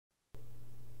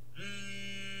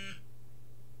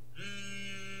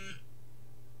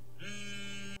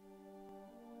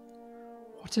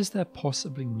What is there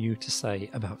possibly new to say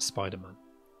about Spider-Man?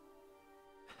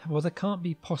 Well, there can't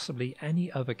be possibly any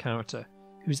other character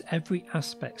whose every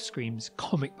aspect screams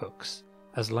comic books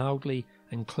as loudly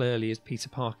and clearly as Peter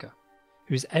Parker,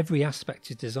 whose every aspect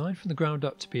is designed from the ground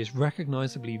up to be as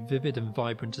recognisably vivid and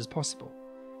vibrant as possible,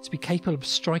 to be capable of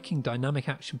striking dynamic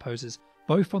action poses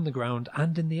both on the ground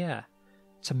and in the air,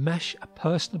 to mesh a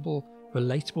personable,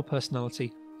 relatable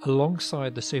personality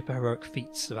alongside the superheroic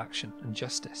feats of action and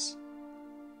justice.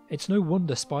 It's no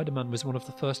wonder Spider-Man was one of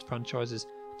the first franchises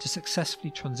to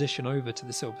successfully transition over to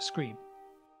the silver screen.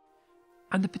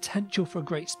 And the potential for a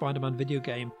great Spider-Man video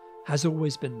game has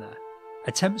always been there.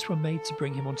 Attempts were made to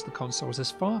bring him onto the consoles as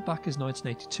far back as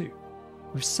 1982,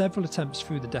 with several attempts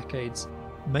through the decades,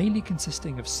 mainly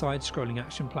consisting of side-scrolling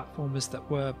action platformers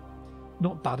that were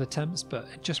not bad attempts, but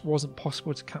it just wasn't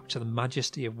possible to capture the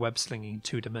majesty of web-slinging in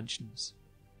 2 dimensions.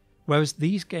 Whereas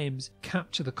these games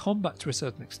capture the combat to a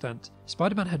certain extent,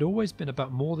 Spider-Man had always been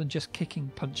about more than just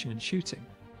kicking, punching and shooting.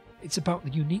 It's about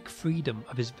the unique freedom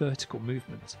of his vertical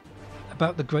movement,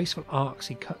 about the graceful arcs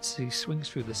he cuts as he swings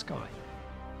through the sky.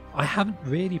 I haven't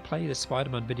really played a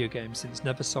Spider-Man video game since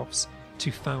Neversoft's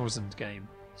 2000 game,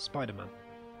 Spider-Man,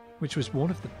 which was one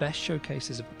of the best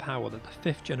showcases of the power that the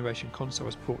 5th generation console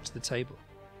has brought to the table.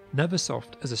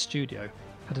 Neversoft as a studio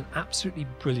had an absolutely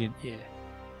brilliant year.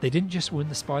 They didn't just win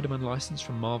the Spider-Man license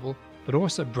from Marvel, but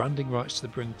also branding rights to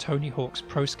bring Tony Hawk's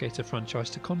Pro Skater franchise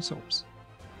to consoles.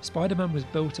 Spider-Man was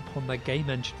built upon their game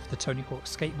engine for the Tony Hawk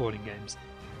skateboarding games,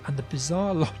 and the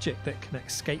bizarre logic that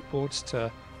connects skateboards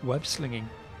to web slinging,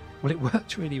 well, it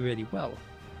worked really well.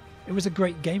 It was a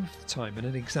great game for the time and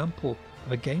an example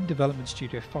of a game development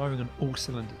studio firing on all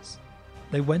cylinders.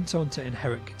 They went on to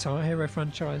inherit Guitar Hero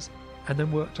franchise and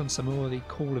then worked on some early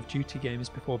Call of Duty games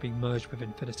before being merged with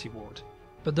Infinity Ward.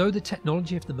 But though the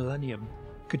technology of the millennium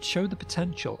could show the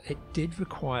potential, it did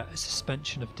require a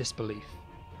suspension of disbelief.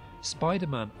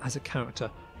 Spider-Man as a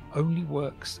character only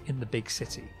works in the big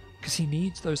city because he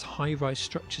needs those high-rise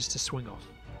structures to swing off.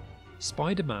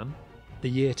 Spider-Man, the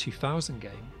year 2000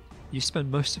 game, you spend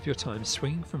most of your time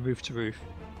swinging from roof to roof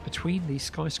between these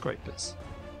skyscrapers,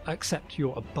 except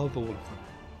you're above all of them.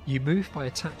 You move by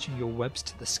attaching your webs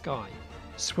to the sky,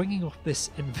 swinging off this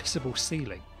invisible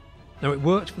ceiling. Now, it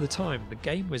worked for the time, the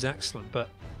game was excellent, but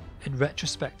in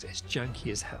retrospect it's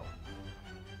janky as hell.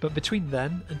 But between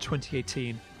then and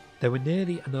 2018, there were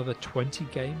nearly another 20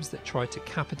 games that tried to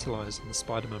capitalise on the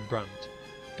Spider-Man brand,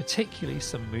 particularly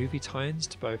some movie tie-ins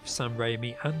to both Sam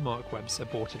Raimi and Mark Webb's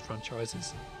aborted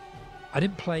franchises. I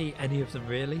didn't play any of them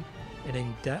really, in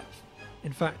any depth.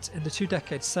 In fact, in the 2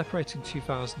 decades separating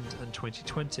 2000 and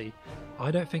 2020, I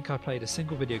don't think I played a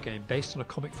single video game based on a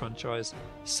comic franchise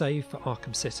save for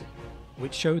Arkham City,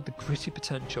 which showed the gritty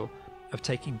potential of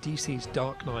taking DC's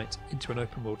Dark Knight into an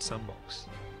open world sandbox.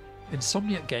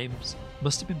 Insomniac Games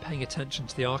must have been paying attention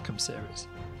to the Arkham series,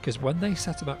 because when they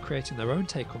set about creating their own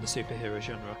take on the superhero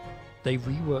genre, they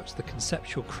reworked the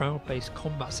conceptual crowd-based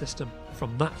combat system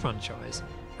from that franchise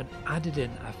and added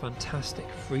in a fantastic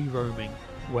free-roaming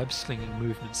web-slinging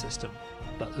movement system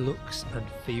that looks and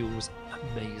feels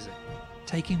amazing,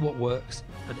 taking what works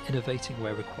and innovating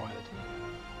where required.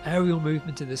 Aerial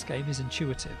movement in this game is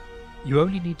intuitive. You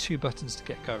only need 2 buttons to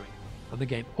get going, and the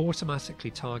game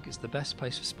automatically targets the best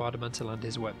place for Spider-Man to land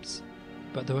his webs.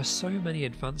 But there are so many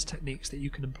advanced techniques that you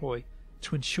can employ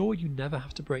to ensure you never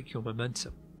have to break your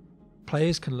momentum.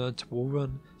 Players can learn to wall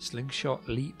run, slingshot,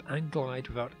 leap and glide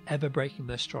without ever breaking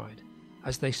their stride,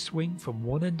 as they swing from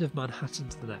one end of Manhattan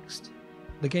to the next.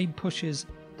 The game pushes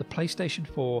the PlayStation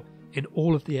 4 in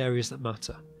all of the areas that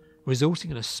matter, resulting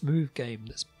in a smooth game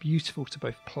that's beautiful to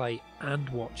both play and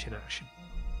watch in action.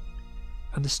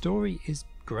 And the story is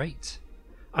great.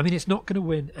 I mean, it's not going to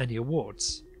win any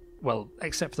awards. Well,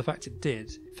 except for the fact it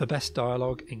did, for Best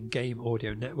Dialogue in Game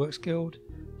Audio Networks Guild,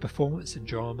 Performance in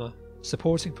Drama,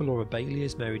 supporting for Laura Bailey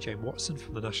as Mary Jane Watson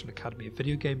from the National Academy of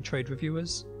Video Game Trade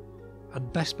Reviewers,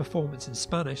 and Best Performance in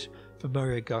Spanish for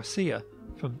Mario Garcia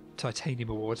from Titanium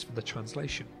Awards for the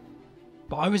translation.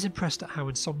 But I was impressed at how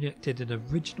Insomniac did an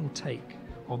original take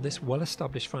on this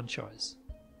well-established franchise.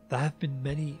 There have been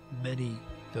many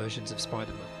versions of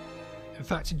Spider-Man. In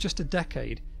fact, in just a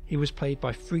decade, he was played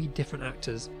by 3 different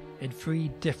actors in 3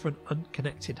 different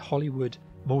unconnected Hollywood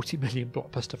multi-million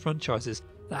blockbuster franchises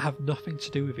that have nothing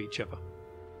to do with each other.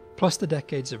 Plus the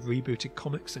decades of rebooted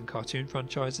comics and cartoon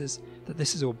franchises that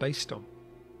this is all based on.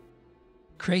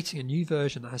 Creating a new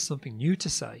version that has something new to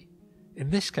say, in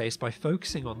this case by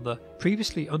focusing on the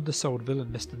previously undersold villain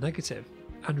Mr. Negative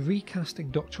and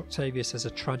recasting Dr. Octavius as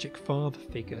a tragic father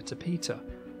figure to Peter,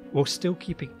 while still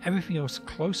keeping everything else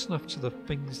close enough to the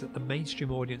things that the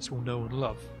mainstream audience will know and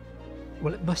love.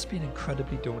 Well, it must be an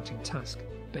incredibly daunting task,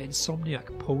 but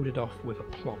Insomniac pulled it off with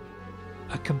aplomb.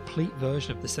 A complete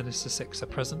version of the Sinister Six are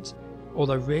present,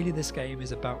 although really this game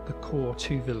is about the core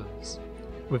two villains,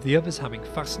 with the others having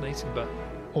fascinating but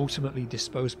ultimately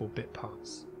disposable bit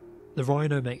parts. The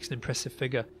Rhino makes an impressive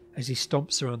figure as he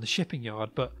stomps around the shipping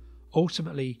yard, but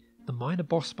ultimately the minor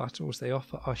boss battles they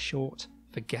offer are short,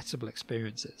 forgettable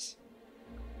experiences.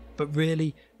 But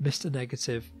really, Mr.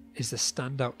 Negative is the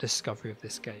standout discovery of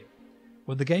this game.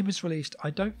 When the game was released, I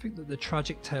don't think that the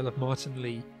tragic tale of Martin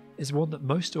Lee is one that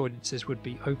most audiences would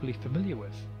be overly familiar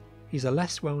with. He's a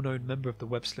less well-known member of the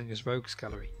Webslingers Rogues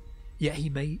Gallery, yet he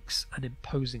makes an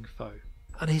imposing foe.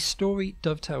 And his story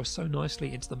dovetails so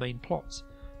nicely into the main plot,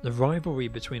 the rivalry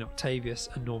between Octavius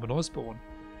and Norman Osborn,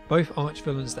 both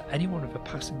arch-villains that anyone with a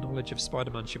passing knowledge of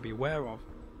Spider-Man should be aware of,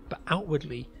 but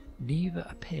outwardly neither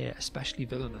appear especially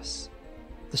villainous.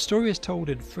 The story is told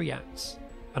in 3 acts,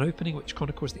 an opening which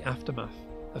chronicles the aftermath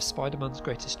of Spider-Man's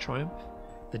greatest triumph,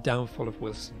 the downfall of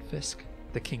Wilson Fisk,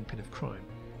 the kingpin of crime.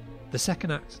 The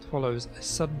second act follows a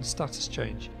sudden status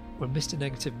change when Mr.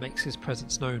 Negative makes his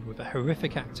presence known with a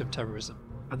horrific act of terrorism,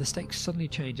 and the stakes suddenly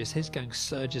change as his gang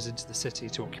surges into the city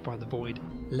to occupy the void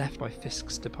left by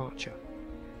Fisk's departure.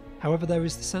 However, there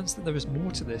is the sense that there is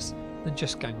more to this than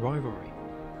just gang rivalry,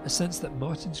 a sense that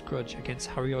Martin's grudge against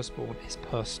Harry Osborn is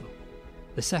personal.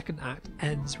 The second act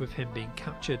ends with him being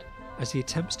captured as he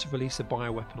attempts to release a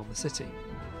bioweapon on the city.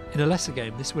 In a lesser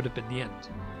game, this would have been the end.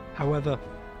 However,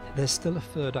 there's still a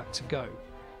third act to go,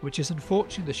 which is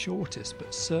unfortunately the shortest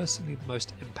but certainly the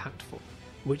most impactful,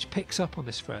 which picks up on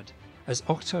this thread as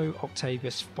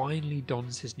Octavius finally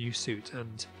dons his new suit,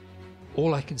 and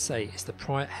all I can say is the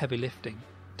prior heavy lifting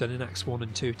done in Acts 1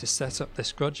 and 2 to set up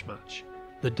this grudge match,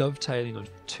 the dovetailing of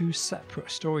 2 separate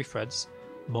story threads,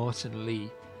 Martin Lee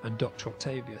and Dr.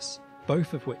 Octavius,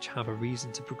 both of which have a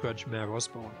reason to begrudge Mayor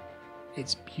Osborn.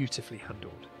 It's beautifully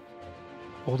handled.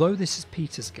 Although this is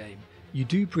Peter's game, you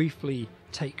do briefly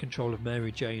take control of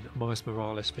Mary Jane and Miles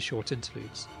Moralis for short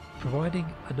interludes,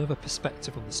 providing another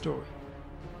perspective on the story.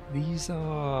 These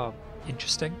are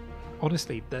interesting.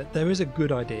 Honestly, there is a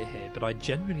good idea here, but I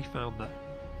generally found that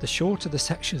the shorter the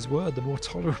sections were, the more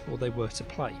tolerable they were to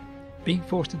play. Being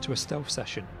forced into a stealth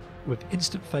session with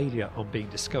instant failure on being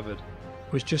discovered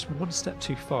was just one step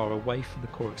too far away from the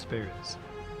core experience.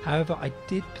 However, I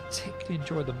did particularly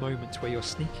enjoy the moments where you're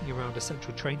sneaking around a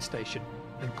central train station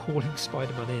and calling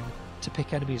Spider-Man in to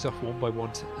pick enemies off one by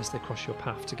one as they cross your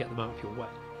path to get them out of your way.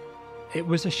 It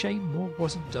was a shame more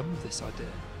wasn't done with this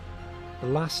idea. The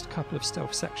last couple of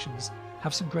stealth sections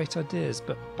have some great ideas,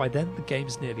 but by then the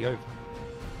game's nearly over.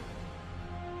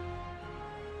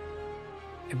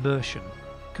 Immersion.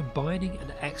 Combining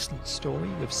an excellent story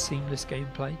with seamless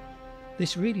gameplay,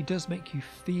 this really does make you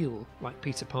feel like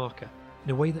Peter Parker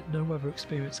in a way that no other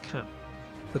experience can.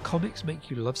 The comics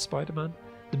make you love Spider-Man,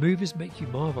 the movies make you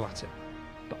marvel at him,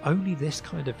 but only this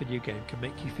kind of video game can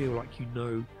make you feel like you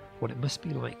know what it must be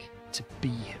like to be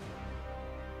him.